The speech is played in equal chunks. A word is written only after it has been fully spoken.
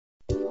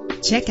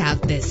Check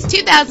out this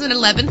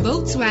 2011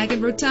 Volkswagen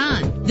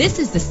Routan. This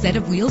is the set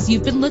of wheels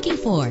you've been looking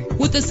for,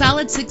 with a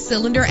solid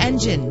 6-cylinder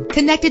engine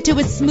connected to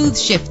a smooth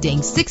shifting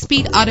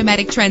 6-speed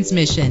automatic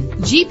transmission.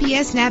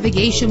 GPS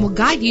navigation will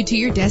guide you to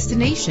your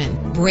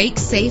destination. Brake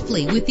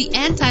safely with the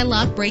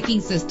anti-lock braking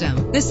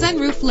system. The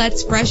sunroof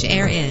lets fresh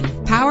air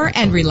in. Power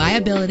and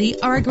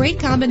reliability are a great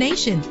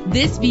combination.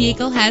 This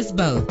vehicle has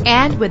both.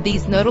 And with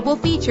these notable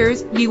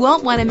features, you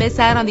won't want to miss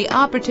out on the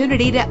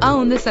opportunity to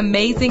own this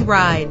amazing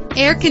ride.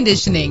 Air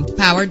conditioning,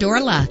 power door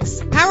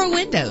locks, power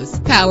windows,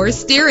 power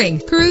steering,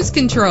 cruise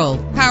control,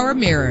 power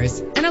mirrors,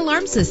 an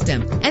alarm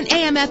system, an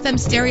AM/FM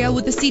stereo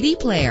with a CD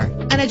player,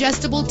 an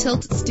adjustable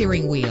tilt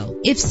steering wheel.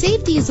 If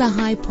safety is a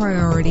high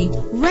priority,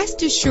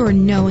 rest assured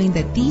knowing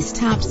that these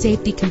top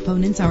safety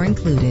components are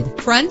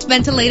included: front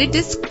ventilated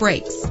disc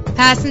brakes,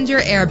 passenger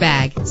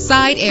airbag,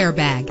 side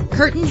airbag,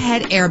 curtain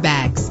head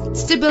airbags,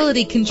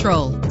 stability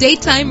control,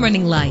 daytime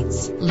running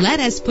lights. Let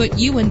us put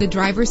you in the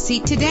driver's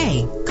seat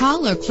today.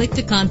 Call or click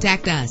to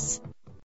contact us.